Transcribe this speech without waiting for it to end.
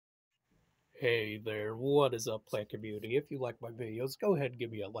Hey there, what is up, plant community? If you like my videos, go ahead and give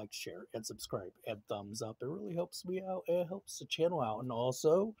me a like, share, and subscribe, and thumbs up. It really helps me out, it helps the channel out. And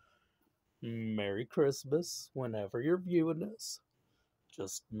also, Merry Christmas whenever you're viewing this.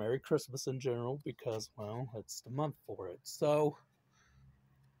 Just Merry Christmas in general, because, well, it's the month for it. So,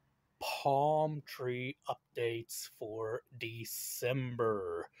 palm tree updates for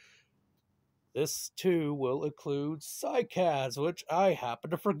December. This too will include cycads, which I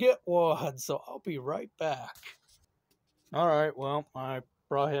happen to forget one, so I'll be right back. Alright, well, I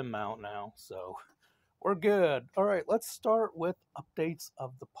brought him out now, so we're good. Alright, let's start with updates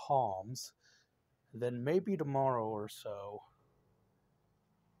of the palms. Then maybe tomorrow or so,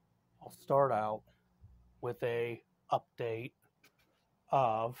 I'll start out with a update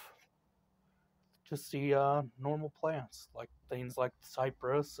of just the normal plants, like things like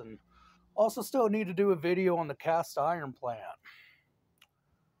cypress, and also still need to do a video on the cast iron plant.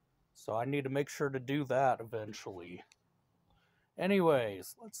 So I need to make sure to do that eventually.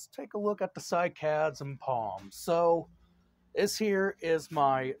 Anyways, let's take a look at the cycads and palms. So, this here is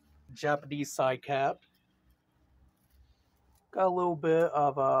my Japanese cycad. Got a little bit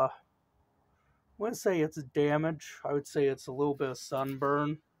of I wouldn't say it's damage. I would say it's a little bit of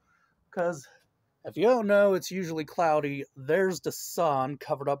sunburn. Because if you don't know, it's usually cloudy. There's the sun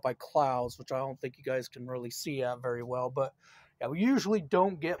covered up by clouds, which I don't think you guys can really see at very well. But yeah, we usually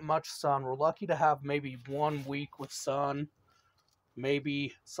don't get much sun. We're lucky to have maybe 1 week with sun.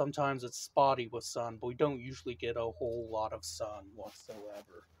 Maybe sometimes it's spotty with sun, but we don't usually get a whole lot of sun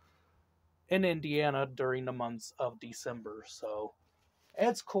whatsoever in Indiana during the months of December. So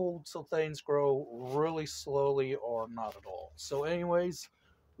it's cold, so things grow really slowly or not at all. So anyways,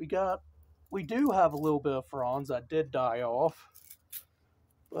 we do have a little bit of fronds that did die off,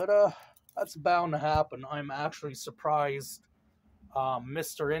 but that's bound to happen. I'm actually surprised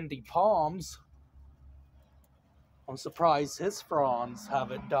Mr. Indy Palms, I'm surprised his fronds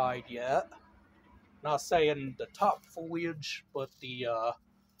haven't died yet. Not saying the top foliage, but the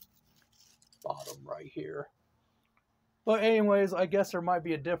bottom right here. But anyways, I guess there might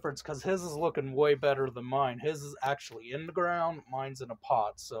be a difference because his is looking way better than mine. His is actually in the ground, mine's in a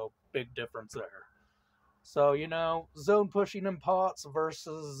pot, so big difference there. So, you know, zone pushing in pots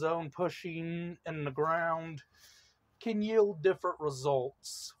versus zone pushing in the ground can yield different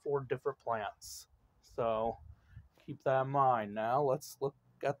results for different plants. So, keep that in mind. Now, let's look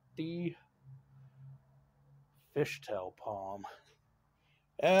at the fishtail palm.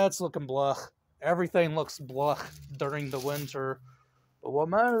 Yeah, it's looking blah. Everything looks blah during the winter. But what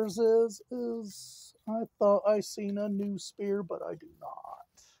matters is I thought I seen a new spear, but I do not.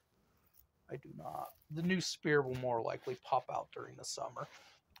 I do not. The new spear will more likely pop out during the summer.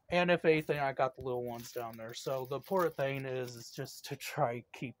 And if anything, I got the little ones down there. So the important thing is just to try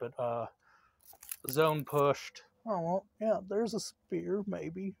keep it zone pushed. Oh, well, yeah, there's a spear,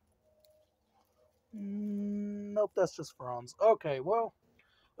 maybe. Nope, that's just fronds. Okay, well,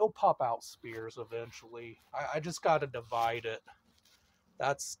 it'll pop out spears eventually. I just got to divide it.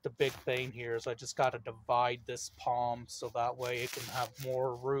 That's the big thing here, is I just got to divide this palm so that way it can have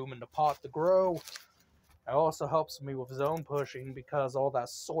more room in the pot to grow. It also helps me with zone pushing because all that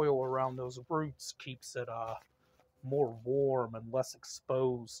soil around those roots keeps it more warm and less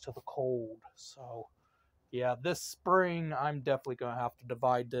exposed to the cold. So, yeah, this spring I'm definitely going to have to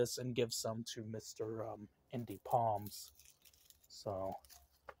divide this and give some to Mr. Indy Palms. So,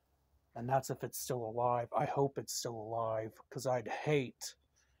 and that's if it's still alive. I hope it's still alive, because I'd hate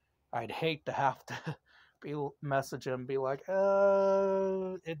to have to message him and be like,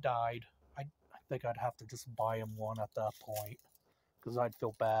 it died. I think I'd have to just buy him one at that point, because I'd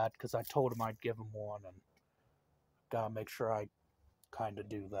feel bad, because I told him I'd give him one, and gotta make sure I kind of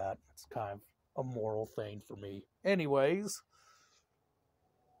do that. It's kind of a moral thing for me. Anyways,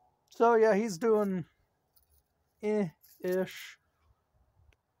 so yeah, he's doing ish.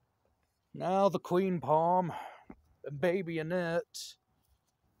 Now the queen palm, baby in it.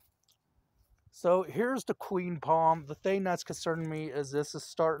 So here's the queen palm. The thing that's concerning me is this is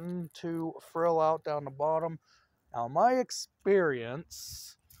starting to frill out down the bottom. Now, in my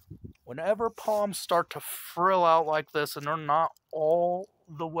experience, whenever palms start to frill out like this and they're not all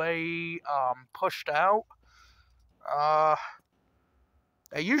the way pushed out,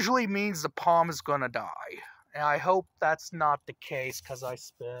 it usually means the palm is going to die. And I hope that's not the case, because I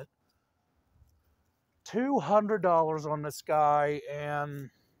spent $200 on this guy, and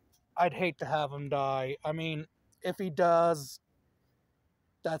I'd hate to have him die. I mean, if he does,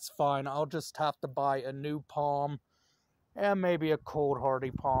 that's fine. I'll just have to buy a new palm and maybe a cold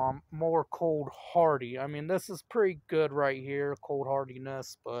hardy palm. More cold hardy. I mean, this is pretty good right here, cold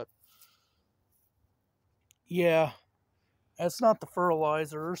hardiness, but Yeah, it's not the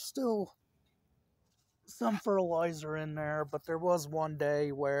fertilizer. There's still some fertilizer in there, but there was one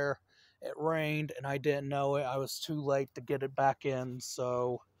day where it rained and I didn't know it. I was too late to get it back in,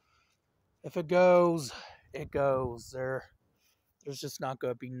 so if it goes, it goes. There's just not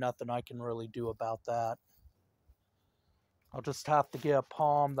going to be nothing I can really do about that. I'll just have to get a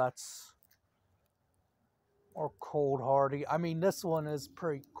palm that's more cold hardy. I mean, this one is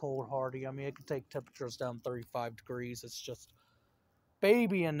pretty cold hardy. I mean, it can take temperatures down 35 degrees. It's just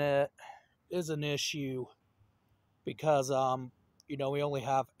babying it is an issue because we only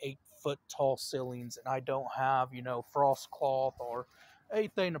have 8 foot tall ceilings and I don't have, frost cloth or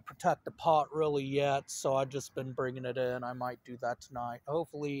anything to protect the pot really yet, so I've just been bringing it in. I might do that tonight.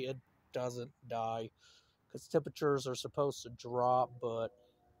 Hopefully it doesn't die because temperatures are supposed to drop, but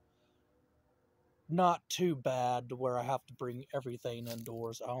not too bad to where I have to bring everything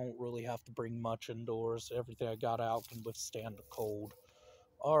indoors. I don't really have to bring much indoors. Everything I got out can withstand the cold.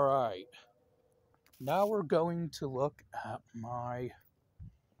 All right. Now we're going to look at my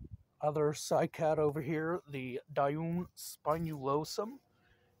other cycad over here, the Dioun spinulosum.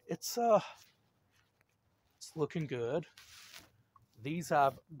 It's looking good. These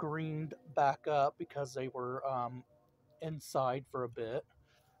have greened back up because they were inside for a bit.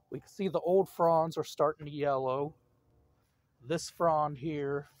 We can see the old fronds are starting to yellow. This frond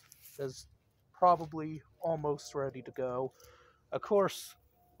here is probably almost ready to go. Of course,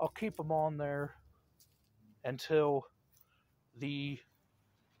 I'll keep them on there until the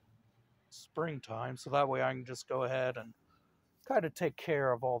springtime, so that way I can just go ahead and kind of take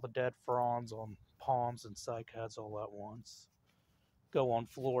care of all the dead fronds on palms and cycads all at once. Go on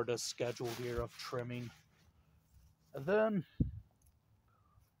Florida's schedule here of trimming. And then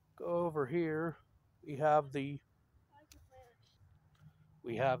go over here. We have the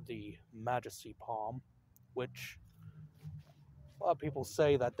Majesty palm, which a lot of people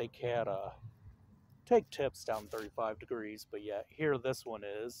say that they can't take tips down 35 degrees, but yeah, here this one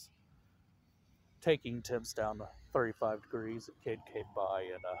is taking tips down to 35 degrees. A kid came by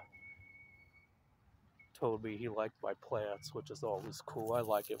and told me he liked my plants, which is always cool. I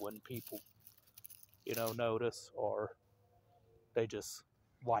like it when people, notice, or they just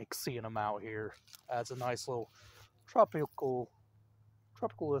like seeing them out here. Adds a nice little tropicalist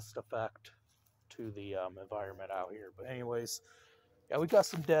effect to the environment out here. But anyways, yeah, we got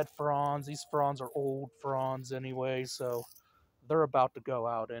some dead fronds. These fronds are old fronds anyway, so they're about to go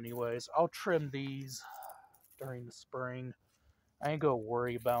out anyways. I'll trim these during the spring. I ain't gonna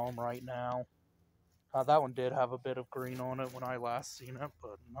worry about them right now. That one did have a bit of green on it when I last seen it,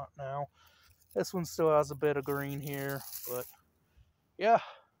 but not now. This one still has a bit of green here, but yeah,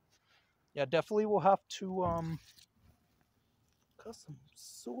 definitely we'll have to cut some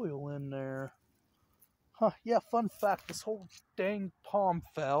soil in there. Yeah, fun fact, this whole dang palm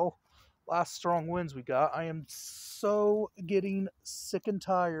fell. Last strong winds we got. I am so getting sick and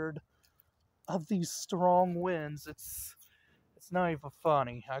tired of these strong winds. It's not even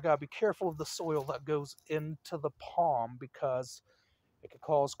funny. I gotta be careful of the soil that goes into the palm because it could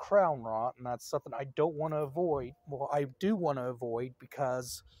cause crown rot, and that's something I don't want to avoid. Well, I do want to avoid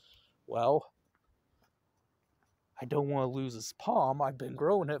because, well, I don't want to lose this palm. I've been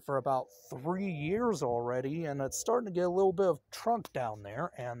growing it for about 3 years already, and it's starting to get a little bit of trunk down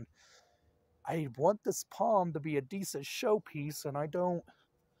there, and I want this palm to be a decent showpiece, and I don't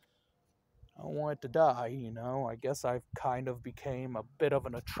want it to die, I guess I've kind of became a bit of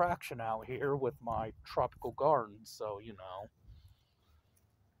an attraction out here with my tropical garden, so,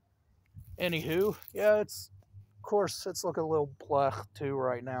 Anywho, yeah, of course, it's looking a little blech too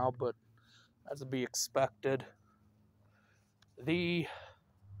right now, but as to be expected. The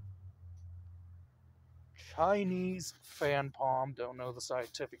Chinese fan palm, don't know the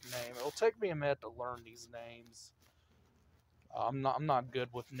scientific name. It'll take me a minute to learn these names. I'm not good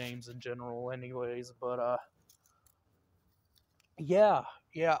with names in general anyways, but yeah,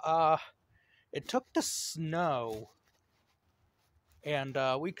 it took the snow and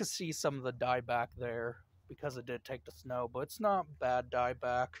we could see some of the dieback there because it did take the snow, but it's not bad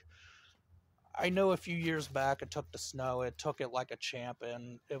dieback. I know a few years back it took the snow, it took it like a champ,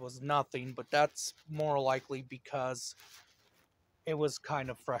 and it was nothing, but that's more likely because it was kind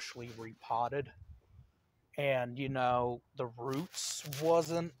of freshly repotted. And, the roots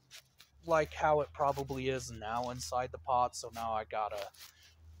wasn't like how it probably is now inside the pot, so now I gotta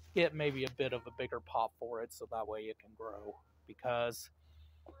get maybe a bit of a bigger pot for it so that way it can grow. Because,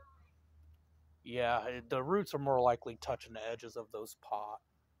 yeah, the roots are more likely touching the edges of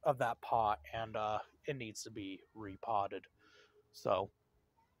that pot, and it needs to be repotted. So,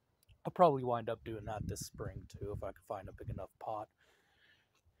 I'll probably wind up doing that this spring too if I can find a big enough pot.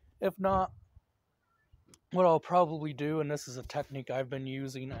 If not, what I'll probably do, and this is a technique I've been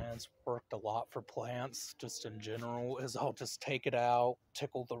using and it's worked a lot for plants just in general, is I'll just take it out,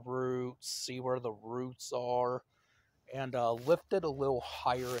 tickle the roots, see where the roots are, and lift it a little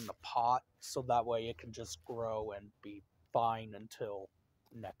higher in the pot so that way it can just grow and be fine until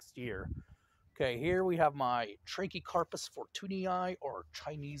next year. Okay, here we have my Trachycarpus fortunii, or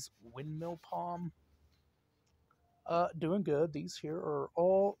Chinese windmill palm. Doing good. These here are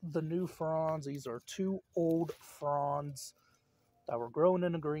all the new fronds. These are 2 old fronds that were grown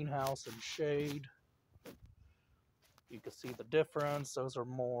in a greenhouse in shade. You can see the difference. Those are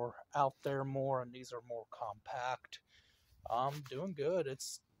more out there more, and these are more compact. Doing good.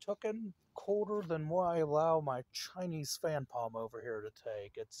 It's taken colder than what I allow my Chinese fan palm over here to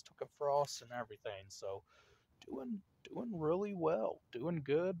take. It's took a frost and everything, so doing really well. Doing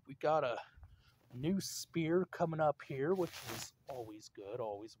good. We got a new spear coming up here, which is always good,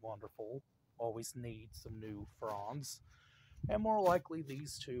 always wonderful. Always need some new fronds. And more likely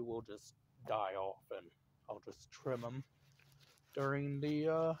these two will just die off and I'll just trim them during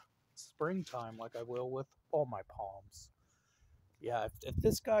the springtime like I will with all my palms. Yeah, if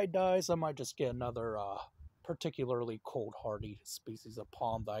this guy dies, I might just get another particularly cold hardy species of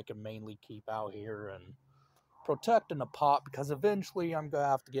palm that I can mainly keep out here and protect in a pot, because eventually I'm going to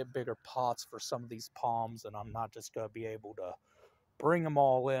have to get bigger pots for some of these palms, and I'm not just going to be able to bring them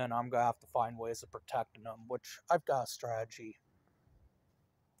all in. I'm going to have to find ways of protecting them, which I've got a strategy.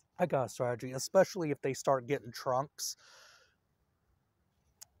 Especially if they start getting trunks.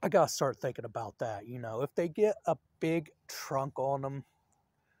 I got to start thinking about that. You know, if they get a big trunk on them,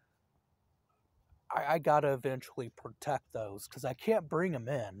 I got to eventually protect those because I can't bring them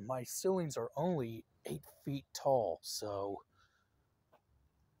in. My ceilings are only 8 feet tall, so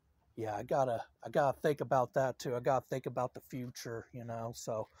yeah, I gotta think about that too. I gotta think about the future, you know.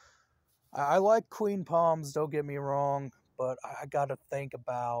 So I like queen palms, don't get me wrong, but I gotta think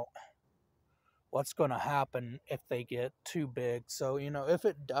about what's gonna happen if they get too big. So, you know, if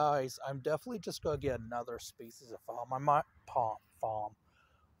it dies, I'm definitely just gonna get another species of palm. I might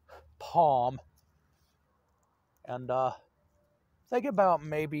palm, and think about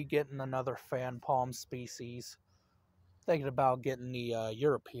maybe getting another fan palm species. Thinking about getting the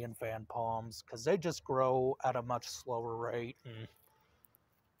European fan palms because they just grow at a much slower rate. And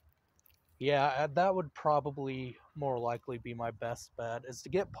yeah, that would probably more likely be my best bet, is to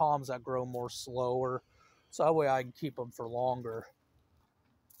get palms that grow more slower so that way I can keep them for longer.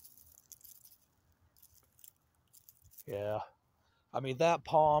 Yeah, I mean, that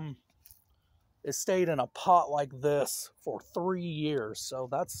palm has stayed in a pot like this for 3 years, so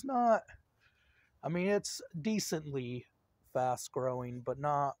that's not, I mean, it's decently fast growing, but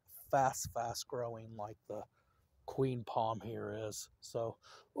not fast growing like the queen palm here is. So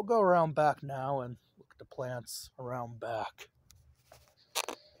we'll go around back now and look at the plants around back.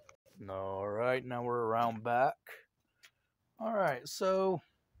 All right, now we're around back. All right, so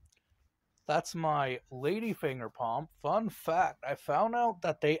that's my ladyfinger palm. Fun fact, I found out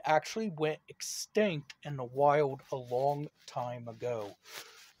that they actually went extinct in the wild a long time ago.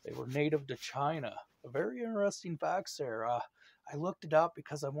 They were native to China. A very interesting facts there. I looked it up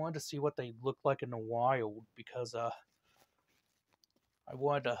because I wanted to see what they looked like in the wild, because I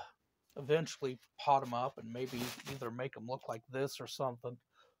wanted to eventually pot them up and maybe either make them look like this or something.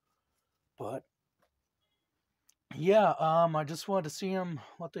 But yeah, I just wanted to see them,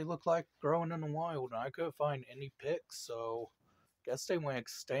 what they look like growing in the wild, and I couldn't find any pics, so guess they went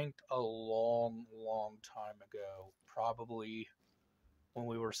extinct a long time ago. Probably when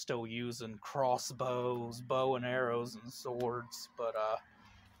we were still using crossbows, bow and arrows, and swords. But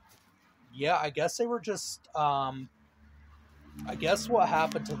yeah, I guess they were just I guess what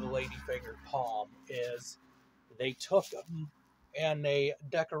happened to the ladyfinger palm is they took them and they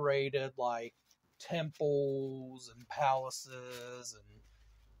decorated like temples and palaces and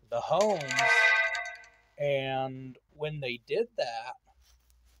the homes. And when they did that,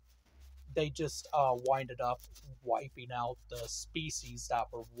 they just winded up wiping out the species that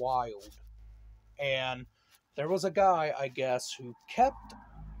were wild. And there was a guy, I guess, who kept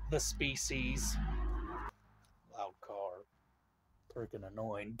the species. Loud car. Freaking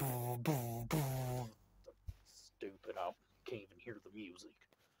annoying. Stupid. I can't even hear the music.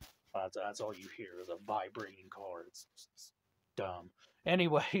 That's all you hear is a vibrating car. It's dumb.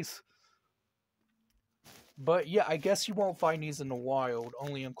 Anyways. But yeah, I guess you won't find these in the wild,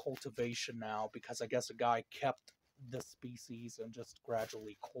 only in cultivation now, because I guess a guy kept this species and just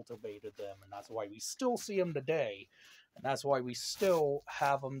gradually cultivated them, and that's why we still see them today, and that's why we still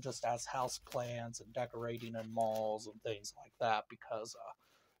have them just as house plants and decorating in malls and things like that, because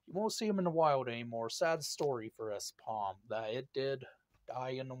you won't see them in the wild anymore. Sad story for this palm that it did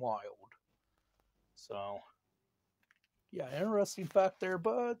die in the wild. So yeah, interesting fact there,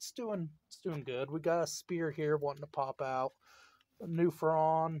 but it's doing good. We got a spear here wanting to pop out, a new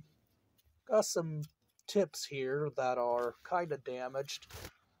frond. Got some tips here that are kind of damaged,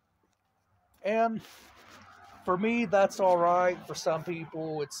 and for me that's all right. For some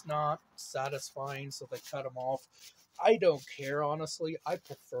people it's not satisfying, so they cut them off. I don't care, honestly. I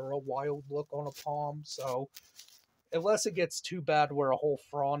prefer a wild look on a palm, so unless it gets too bad where a whole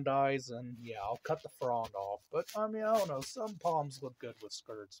frond dies, and yeah, I'll cut the frond off. But I mean, I don't know, some palms look good with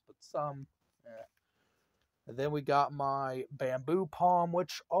skirts, but some And then we got my bamboo palm,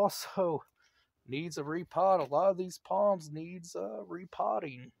 which also needs a repot. A lot of these palms needs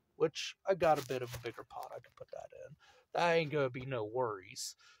repotting, which I got a bit of a bigger pot I can put that in. That ain't gonna be no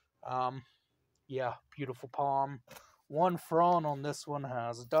worries. Yeah, beautiful palm. One frond on this one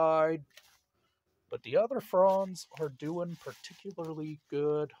has died, but the other fronds are doing particularly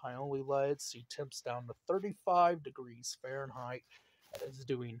good. I only let it see temps down to 35 degrees Fahrenheit. That is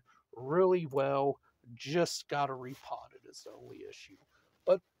doing really well. Just gotta repot it is the only issue.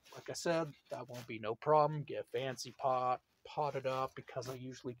 But like I said, that won't be no problem. Get a fancy pot, pot it up, because I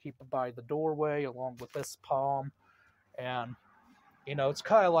usually keep it by the doorway along with this palm. And, you know, it's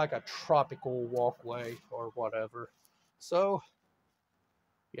kind of like a tropical walkway or whatever. So,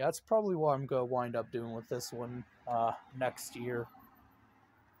 yeah, that's probably what I'm going to wind up doing with this one next year.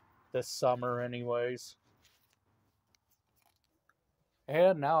 This summer, anyways.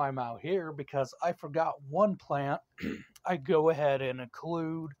 And now I'm out here because I forgot one plant I go ahead and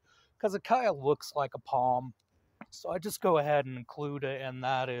include, because it kind of looks like a palm. So I just go ahead and include it, and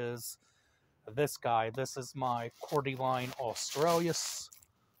that is this guy. This is my Cordyline australis.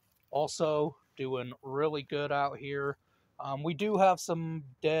 Also doing really good out here. We do have some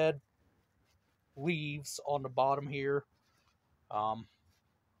dead leaves on the bottom here.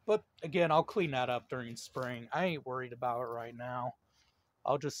 But again, I'll clean that up during spring. I ain't worried about it right now.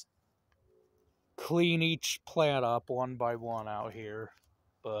 I'll just clean each plant up one by one out here.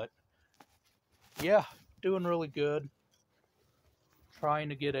 But yeah, doing really good. Trying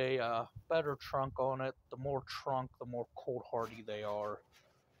to get a better trunk on it. The more trunk, the more cold hardy they are.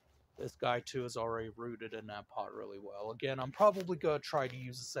 This guy too is already rooted in that pot really well. Again, I'm probably going to try to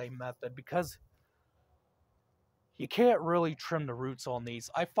use the same method because you can't really trim the roots on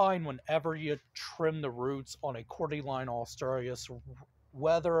these. I find whenever you trim the roots on a Cordyline australis,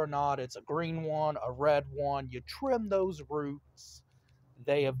 whether or not it's a green one, a red one, you trim those roots,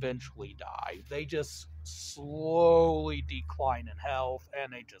 they eventually die. They just slowly decline in health,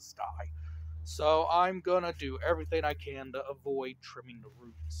 and they just die. So I'm going to do everything I can to avoid trimming the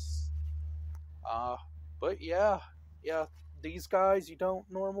roots. But yeah, these guys you don't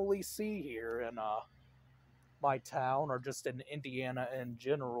normally see here in my town, or just in Indiana in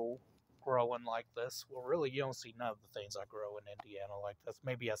general, growing like this. Well, really, you don't see none of the things I grow in Indiana like this.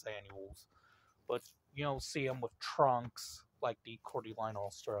 Maybe as annuals, but you don't see them with trunks like the Cordyline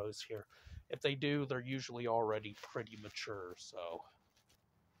australis here. If they do, they're usually already pretty mature, so.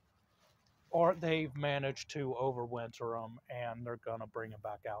 Or they've managed to overwinter them, and they're gonna bring them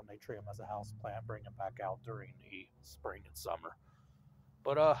back out, and they treat them as a house plant, bring them back out during the spring and summer.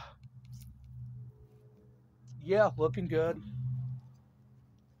 But yeah, looking good.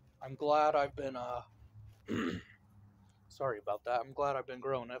 I'm glad I've been sorry about that. I'm glad I've been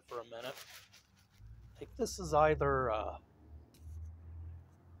growing it for a minute. I think this is either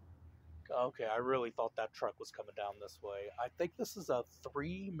okay, I really thought that truck was coming down this way. I think this is a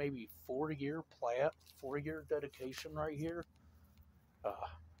 3, maybe 4-year plant, 4-year dedication right here.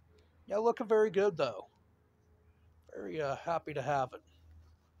 Yeah, looking very good though. Very happy to have it.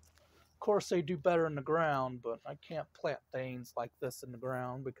 Of course, they do better in the ground, but I can't plant things like this in the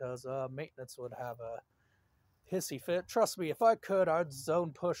ground because maintenance would have a hissy fit. Trust me, if I could, I'd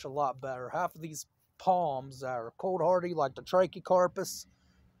zone push a lot better. Half of these palms that are cold hardy, like the Trachycarpus,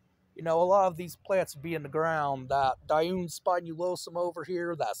 you know, a lot of these plants would be in the ground. That Dioun spinosum over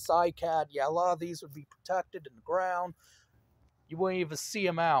here, that cycad, yeah, a lot of these would be protected in the ground. You wouldn't even see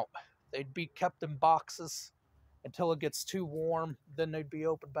them out. They'd be kept in boxes until it gets too warm, then they'd be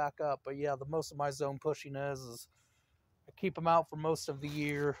opened back up. But yeah, the most of my zone pushing is I keep them out for most of the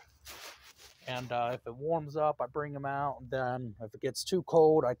year, and if it warms up, I bring them out, and then if it gets too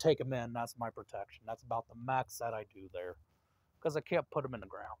cold, I take them in. That's my protection. That's about the max that I do there, because I can't put them in the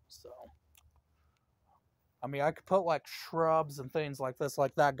ground. So I mean, I could put like shrubs and things like this,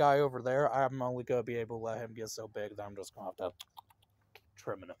 like that guy over there. I'm only going to be able to let him get so big that I'm just going to have to keep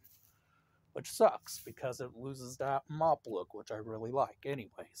trimming him. Which sucks because it loses that mop look, which I really like.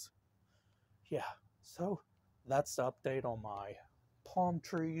 Anyways, yeah, so that's the update on my palm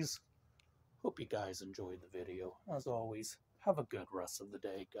trees. Hope you guys enjoyed the video. As always, have a good rest of the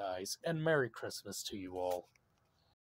day, guys, and Merry Christmas to you all.